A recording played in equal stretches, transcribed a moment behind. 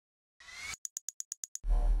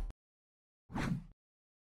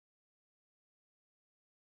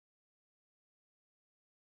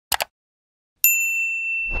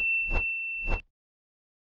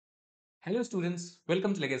Hello students,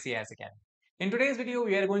 welcome to Legacy IAS Academy. In today's video,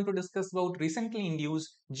 we are going to discuss about recently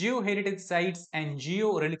introduced GeoHeritage Sites and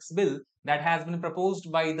Geo Relics Bill that has been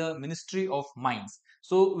proposed by the Ministry of Mines.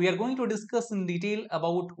 So we are going to discuss in detail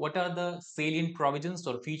about what are the salient provisions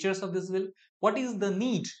or features of this bill, what is the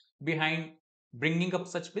need behind bringing up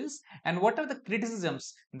such bills, and what are the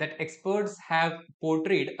criticisms that experts have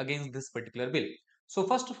portrayed against this particular bill. So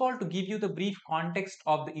first of all, to give you the brief context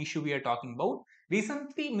of the issue we are talking about,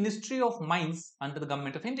 recently, Ministry of Mines under the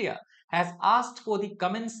Government of India has asked for the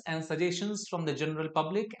comments and suggestions from the general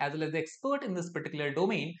public as well as the expert in this particular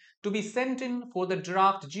domain to be sent in for the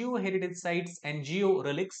draft Geo-Heritage Sites and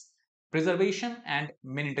Geo-Relics Preservation and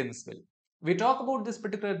Maintenance Bill. We talk about this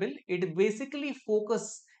particular bill, it basically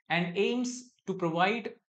focuses and aims to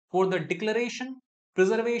provide for the declaration,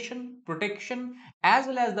 preservation, protection, as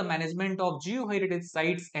well as the management of geoheritage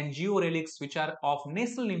sites and georelics which are of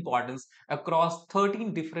national importance across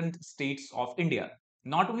 13 different states of India.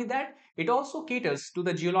 Not only that, it also caters to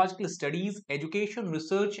the geological studies, education,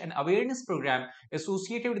 research, and awareness program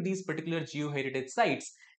associated with these particular geoheritage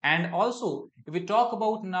sites. And also, if we talk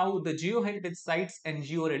about now the geoheritage sites and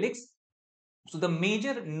georelics, so the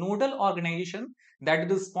major nodal organization that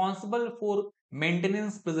is responsible for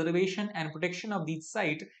maintenance, preservation and protection of these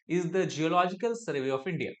sites is the Geological Survey of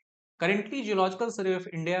India. Currently, Geological Survey of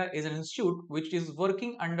India is an institute which is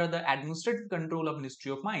working under the administrative control of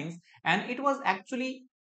Ministry of Mines, and it was actually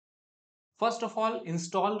first of all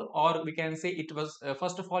installed, or we can say it was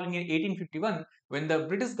first of all in 1851 when the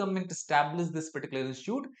British government established this particular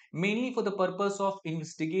institute mainly for the purpose of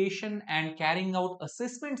investigation and carrying out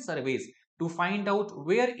assessment surveys to find out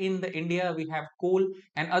where in the India we have coal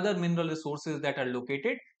and other mineral resources that are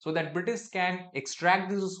located, so that British can extract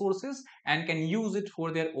these resources and can use it for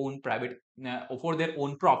their own private for their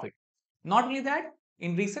own profit. Not only that,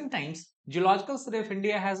 in recent times, Geological Survey of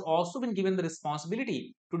India has also been given the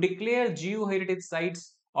responsibility to declare geoheritage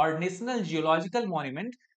sites or national geological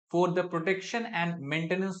monument for the protection and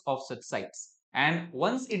maintenance of such sites. And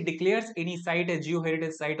once it declares any site as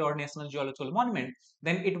geoheritage site or national geological monument,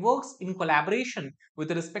 then it works in collaboration with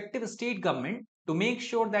the respective state government to make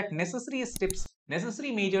sure that necessary steps,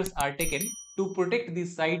 necessary measures are taken to protect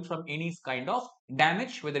this site from any kind of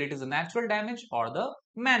damage, whether it is a natural damage or the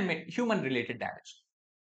man-made human related damage.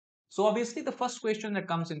 So obviously the first question that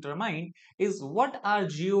comes into our mind is, what are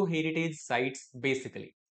geoheritage sites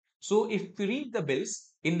basically? So if we read the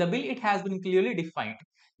bills, in the bill it has been clearly defined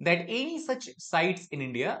that any such sites in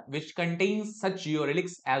India which contains such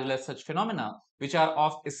georelics as well as such phenomena which are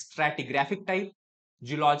of stratigraphic type,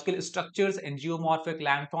 geological structures and geomorphic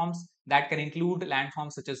landforms that can include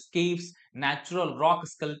landforms such as caves, natural rock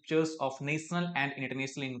sculptures of national and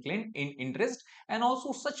international interest, and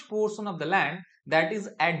also such portion of the land that is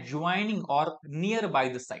adjoining or nearby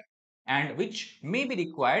the site and which may be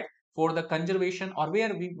required for the conservation, or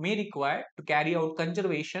where we may require to carry out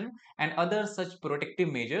conservation and other such protective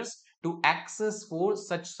measures to access for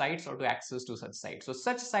such sites or to access to such sites. So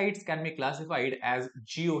such sites can be classified as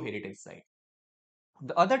geoheritage site.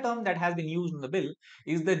 The other term that has been used in the bill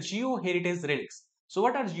is the geoheritage relics. So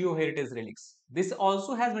what are geoheritage relics? This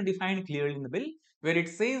also has been defined clearly in the bill, where it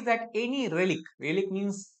says that any relic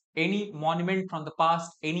means any monument from the past,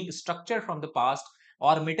 any structure from the past,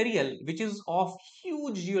 or material which is of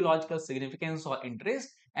huge geological significance or interest,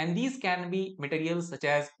 and these can be materials such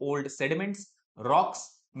as old sediments,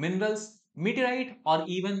 rocks, minerals, meteorite, or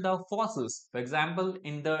even the fossils. For example,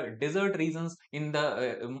 in the desert regions, in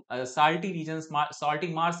the salty regions, salty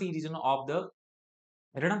marshy region of the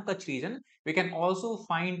Ran of Kutch region, we can also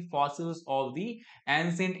find fossils of the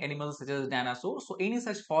ancient animals such as dinosaurs. So any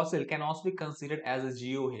such fossil can also be considered as a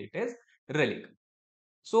geoheritage relic.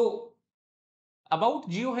 So about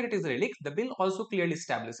geoheritage relics, the bill also clearly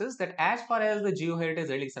establishes that as far as the geoheritage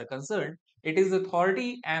relics are concerned, it is the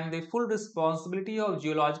authority and the full responsibility of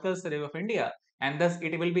Geological Survey of India, and thus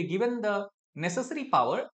it will be given the necessary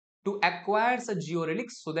power to acquire such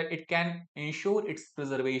georelics so that it can ensure its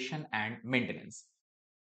preservation and maintenance.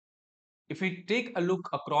 If we take a look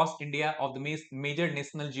across India of the major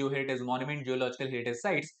national geoheritage monument geological heritage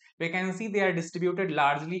sites, we can see they are distributed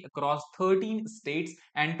largely across 13 states,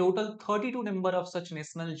 and total 32 number of such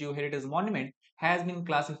national geoheritage monument has been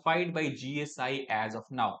classified by GSI as of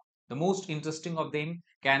now. The most interesting of them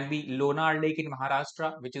can be Lonar Lake in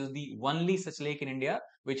Maharashtra, which is the only such lake in India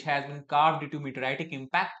which has been carved due to meteoritic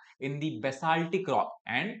impact in the basaltic rock,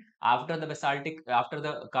 and after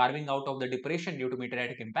the carving out of the depression due to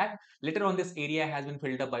meteoritic impact, later on this area has been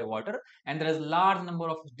filled up by water, and there is large number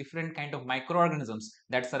of different kind of microorganisms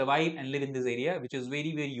that survive and live in this area, which is very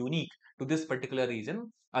unique to this particular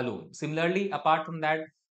region alone. Similarly, apart from that,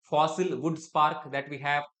 fossil woods park that we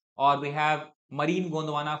have, or we have Marine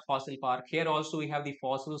Gondwana Fossil Park. Here also we have the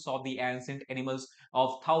fossils of the ancient animals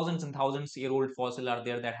of thousands and thousands year old fossil are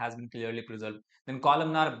there that has been clearly preserved. Then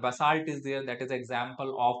columnar basalt is there, that is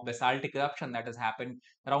example of basaltic eruption that has happened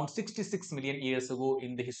around 66 million years ago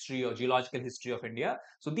in the history or geological history of India.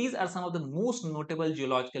 So these are some of the most notable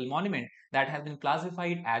geological monument that have been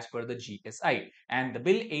classified as per the GSI, and the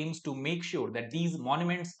bill aims to make sure that these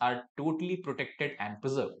monuments are totally protected and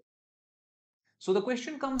preserved. So the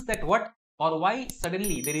question comes that what or why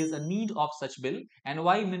suddenly there is a need of such bill, and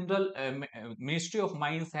why Ministry of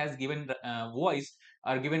Mines has given voice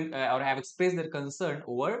or given or have expressed their concern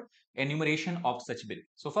over enumeration of such bill.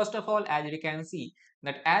 So first of all, as you can see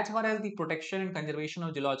that as far as the protection and conservation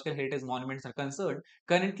of geological heritage monuments are concerned,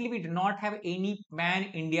 currently we do not have any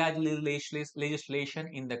pan-India legislation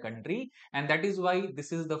in the country, and that is why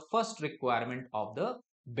this is the first requirement of the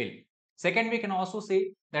bill. Second, we can also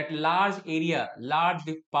say that large area, large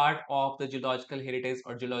part of the geological heritage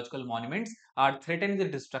or geological monuments are threatened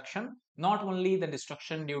with destruction, not only the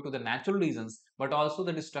destruction due to the natural reasons, but also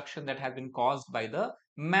the destruction that has been caused by the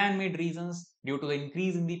man-made reasons due to the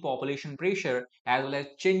increase in the population pressure as well as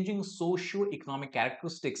changing socio-economic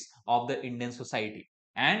characteristics of the Indian society.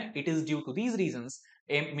 And it is due to these reasons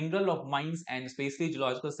a Mineral of Mines and especially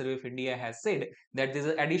Geological Survey of India has said that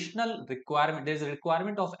there is a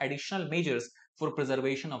requirement of additional measures for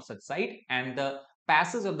preservation of such site, and the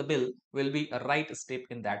passage of the bill will be a right step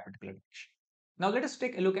in that particular direction. Now let us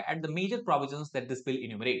take a look at the major provisions that this bill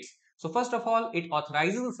enumerates. So first of all, it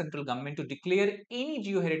authorizes the central government to declare any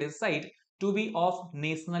geoheritage site to be of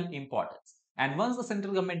national importance. And once the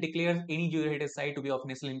central government declares any geoheritage site to be of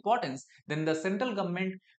national importance, then the central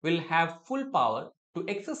government will have full power to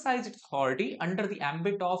exercise its authority under the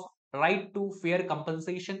ambit of right to fair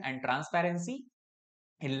compensation and transparency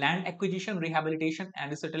in Land Acquisition, Rehabilitation and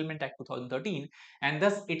Resettlement Act 2013, and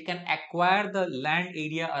thus it can acquire the land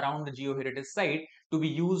area around the geoheritage site to be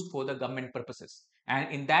used for the government purposes. And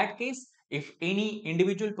in that case, if any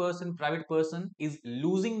individual person, private person is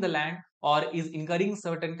losing the land or is incurring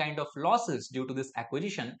certain kind of losses due to this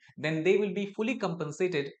acquisition, then they will be fully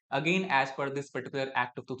compensated again as per this particular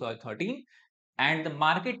Act of 2013, and the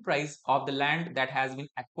market price of the land that has been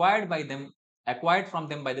acquired from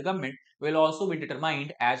them by the government will also be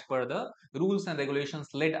determined as per the rules and regulations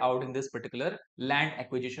laid out in this particular Land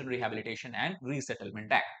Acquisition, Rehabilitation and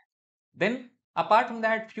Resettlement Act. Then apart from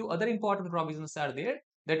that, few other important provisions are there,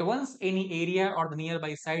 that once any area or the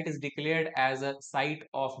nearby site is declared as a site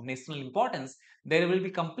of national importance, there will be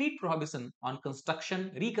complete prohibition on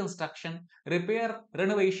construction, reconstruction, repair,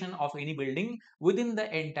 renovation of any building within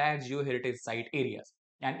the entire geoheritage site areas.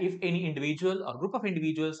 And if any individual or group of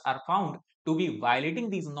individuals are found to be violating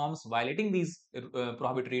these norms, violating these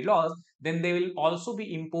prohibitory laws, then they will also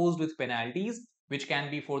be imposed with penalties, which can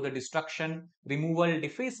be for the destruction, removal,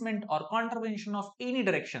 defacement, or contravention of any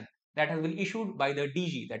direction that has been issued by the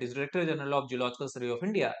DG, that is Director General of Geological Survey of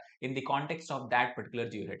India, in the context of that particular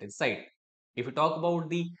geoheritage site. If we talk about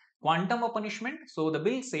the quantum of punishment, so the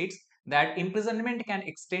bill states that imprisonment can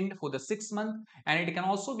extend for the 6 months, and it can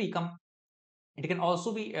also become it can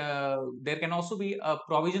also be there can also be a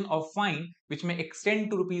provision of fine which may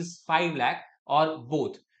extend to rupees 5 lakh or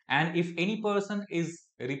both. And if any person is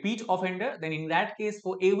repeat offender, then in that case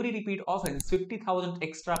for every repeat offense 50,000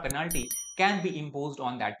 extra penalty can be imposed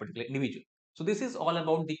on that particular individual. So this is all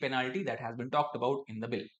about the penalty that has been talked about in the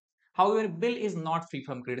bill. However, bill is not free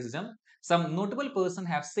from criticism. Some notable persons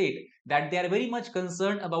have said that they are very much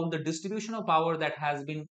concerned about the distribution of power that has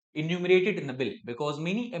been enumerated in the bill, because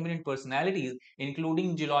many eminent personalities,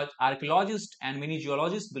 including archaeologists and many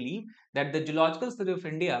geologists, believe that the Geological Survey of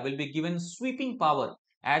India will be given sweeping power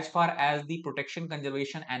as far as the protection,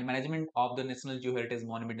 conservation, and management of the National Geoheritage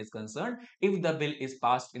Monument is concerned if the bill is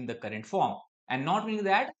passed in the current form. And not only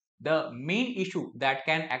that, the main issue that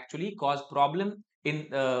can actually cause problem in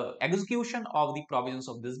the execution of the provisions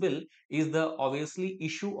of this bill is the obviously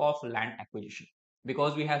issue of land acquisition,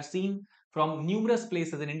 because we have seen from numerous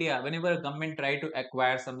places in India, whenever a government try to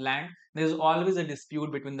acquire some land, there is always a dispute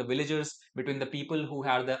between the villagers, between the people who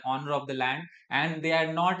have the owner of the land, and they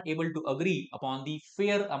are not able to agree upon the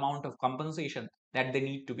fair amount of compensation that they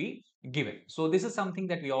need to be given. So this is something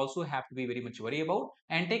that we also have to be very much worried about,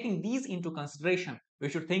 and taking these into consideration, we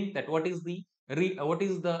should think that what is the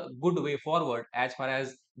good way forward as far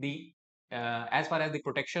as the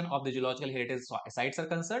protection of the geological heritage sites are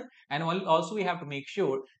concerned. And also we have to make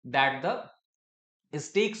sure that the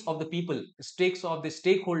stakes of the people, stakes of the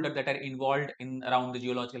stakeholder that are involved in around the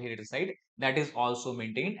geological heritage site, that is also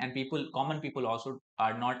maintained, and common people also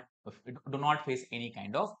are not do not face any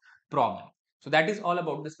kind of problem. So that is all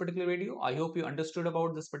about this particular video. I hope you understood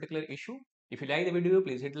about this particular issue. If you like the video,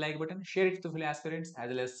 please hit the like button, share it to fellow aspirants, as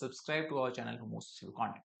well as subscribe to our channel for more such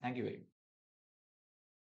content. Thank you very much.